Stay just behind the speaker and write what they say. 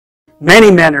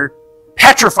Many men are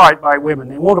petrified by women.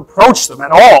 They won't approach them at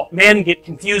all. Men get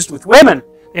confused with women.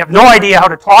 They have no idea how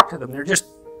to talk to them. They're just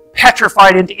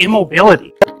petrified into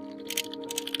immobility.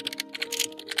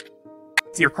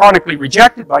 If you're chronically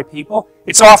rejected by people,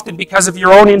 it's often because of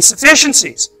your own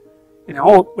insufficiencies. You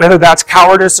know, whether that's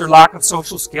cowardice or lack of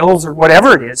social skills or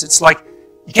whatever it is. It's like,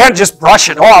 you can't just brush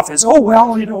it off as, oh,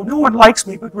 well, you know, no one likes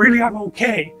me, but really I'm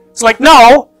okay. It's like,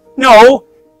 no,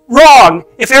 wrong.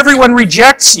 If everyone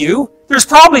rejects you, there's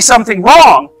probably something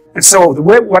wrong. And so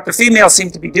what the females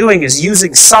seem to be doing is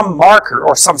using some marker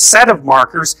or some set of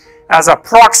markers as a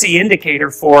proxy indicator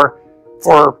for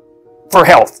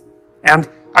health. And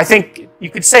I think you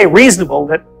could say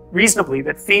reasonably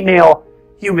that female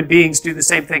human beings do the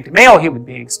same thing to male human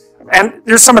beings. And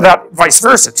there's some of that vice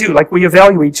versa too. Like we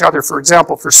evaluate each other, for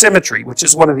example, for symmetry, which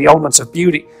is one of the elements of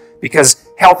beauty, because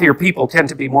healthier people tend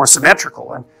to be more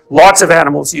symmetrical. And lots of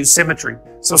animals use symmetry.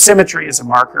 So symmetry is a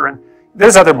marker. And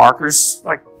there's other markers,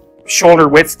 like shoulder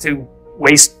width to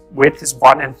waist width is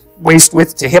one, and waist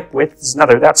width to hip width is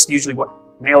another. That's usually what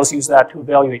males use that to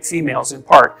evaluate females in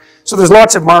part. So there's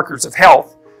lots of markers of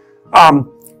health.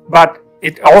 But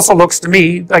it also looks to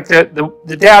me like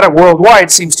the data worldwide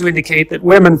seems to indicate that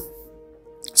women,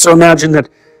 so imagine that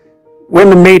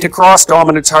women mate across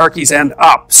dominance hierarchies and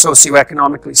up,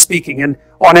 socioeconomically speaking. And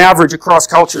on average, across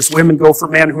cultures, women go for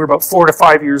men who are about 4 to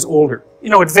 5 years older. You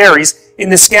know, it varies. In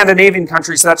the Scandinavian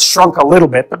countries, that's shrunk a little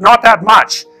bit, but not that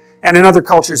much. And in other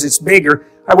cultures, it's bigger.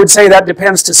 I would say that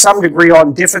depends to some degree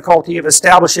on difficulty of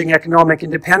establishing economic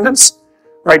independence,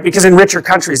 right? Because in richer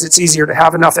countries, it's easier to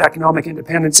have enough economic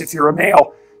independence if you're a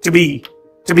male to be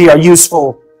a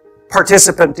useful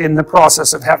participant in the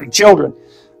process of having children.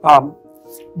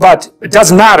 But it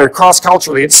doesn't matter.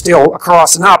 Cross-culturally, it's still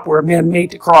across and up, where men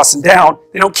mate across and down.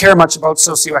 They don't care much about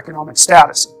socioeconomic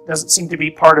status. It doesn't seem to be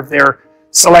part of their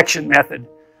selection method,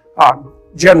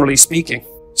 generally speaking.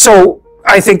 So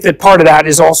I think that part of that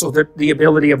is also the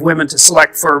ability of women to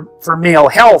select for male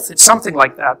health. It's something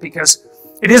like that, because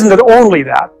it isn't only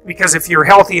that. Because if you're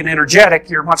healthy and energetic,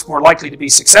 you're much more likely to be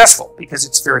successful, because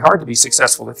it's very hard to be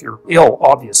successful if you're ill,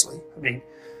 obviously. I mean,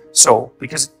 so,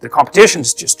 because the competition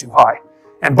is just too high.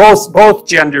 And both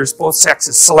genders, both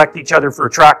sexes select each other for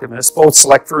attractiveness, both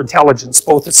select for intelligence,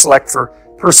 both select for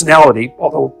personality,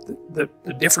 although there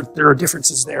are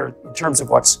differences there in terms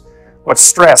of what's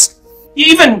stressed.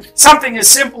 Even something as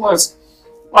simple as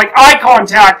like eye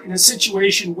contact in a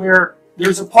situation where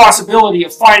there's a possibility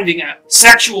of finding a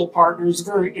sexual partner is a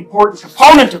very important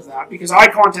component of that, because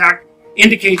eye contact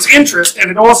indicates interest,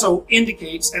 and it also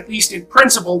indicates, at least in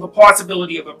principle, the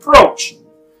possibility of approach.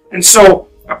 And so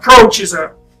approach is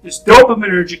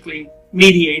dopaminergically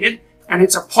mediated, and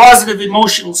it's a positive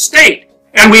emotional state.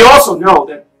 And we also know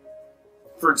that,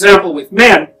 for example, with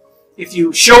men, if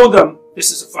you show them,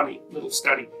 this is a funny little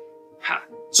study,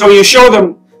 so you show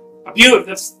them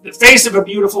the face of a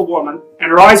beautiful woman,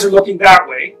 and her eyes are looking that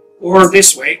way, or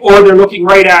this way, or they're looking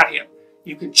right at him.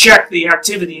 You can check the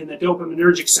activity in the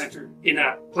dopaminergic center in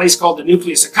a place called the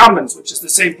nucleus accumbens, which is the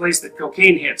same place that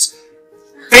cocaine hits.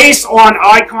 Face on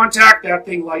eye contact, that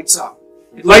thing lights up.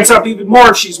 It lights up even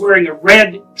more if she's wearing a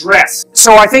red dress.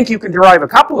 So I think you can derive a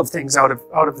couple of things out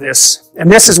of this.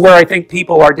 And this is where I think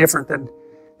people are different than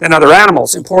other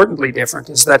animals. Importantly different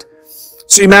is that,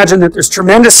 so imagine that there's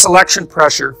tremendous selection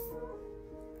pressure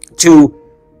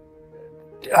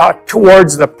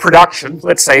towards the production,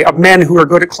 let's say, of men who are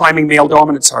good at climbing male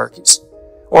dominance hierarchies,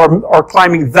 or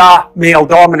climbing the male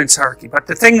dominance hierarchy. But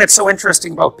the thing that's so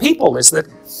interesting about people is that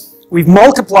we've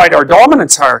multiplied our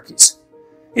dominance hierarchies.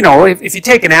 You know, if you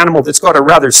take an animal that's got a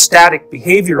rather static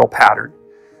behavioral pattern,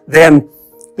 then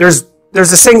there's a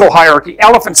single hierarchy.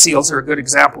 Elephant seals are a good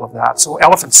example of that. So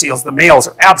elephant seals, the males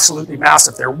are absolutely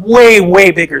massive. They're way,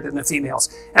 way bigger than the females.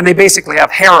 And they basically have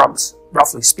harems,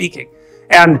 roughly speaking.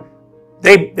 And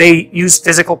they use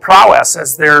physical prowess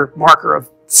as their marker of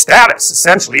status,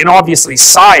 essentially. And obviously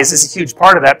size is a huge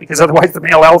part of that, because otherwise the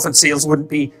male elephant seals wouldn't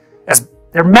be as...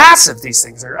 They're massive, these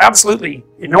things. They're absolutely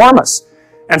enormous.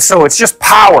 And so it's just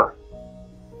power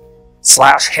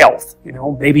 / health, you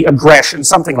know, maybe aggression,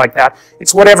 something like that.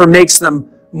 It's whatever makes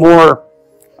them more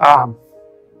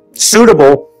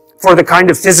suitable for the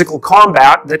kind of physical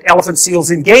combat that elephant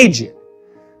seals engage in.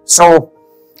 So,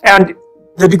 and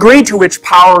the degree to which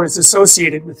power is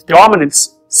associated with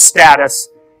dominance status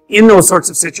in those sorts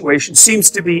of situations seems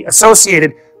to be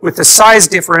associated with the size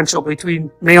differential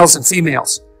between males and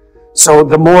females. So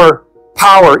the more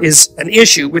power is an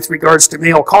issue with regards to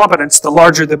male competence, the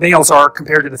larger the males are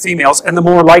compared to the females, and the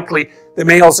more likely the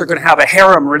males are going to have a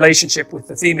harem relationship with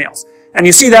the females. And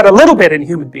you see that a little bit in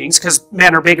human beings, because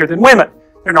men are bigger than women.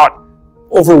 They're not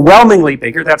overwhelmingly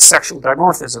bigger, that's sexual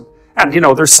dimorphism. And, you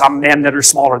know, there's some men that are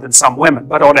smaller than some women,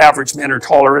 but on average, men are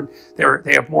taller and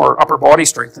they have more upper body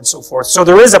strength and so forth. So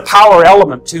there is a power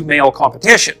element to male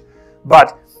competition,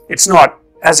 but it's not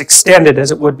as extended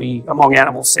as it would be among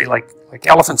animals, say, like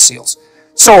elephant seals.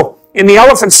 So in the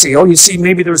elephant seal, you see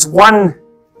maybe there's one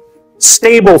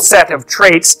stable set of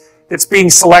traits that's being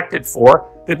selected for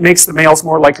that makes the males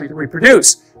more likely to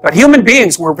reproduce. But human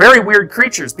beings, we're very weird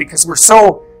creatures because we're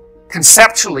so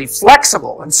conceptually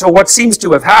flexible. And so what seems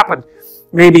to have happened,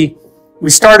 maybe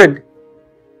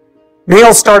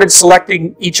males started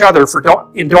selecting each other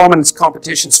in dominance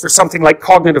competitions for something like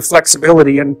cognitive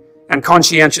flexibility and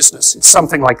conscientiousness. It's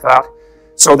something like that.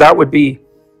 So that would be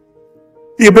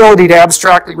the ability to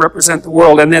abstractly represent the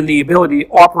world, and then the ability to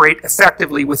operate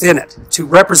effectively within it, to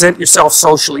represent yourself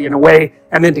socially in a way,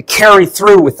 and then to carry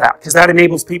through with that, because that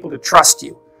enables people to trust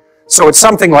you. So it's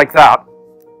something like that.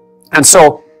 And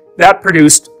so that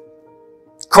produced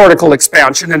cortical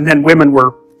expansion, and then women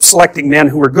were selecting men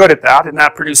who were good at that, and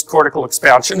that produced cortical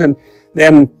expansion. And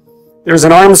then there's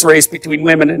an arms race between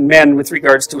women and men with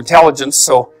regards to intelligence.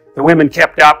 So the women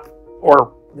kept up,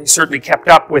 or they certainly kept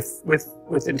up with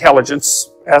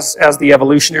intelligence as the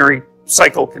evolutionary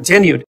cycle continued.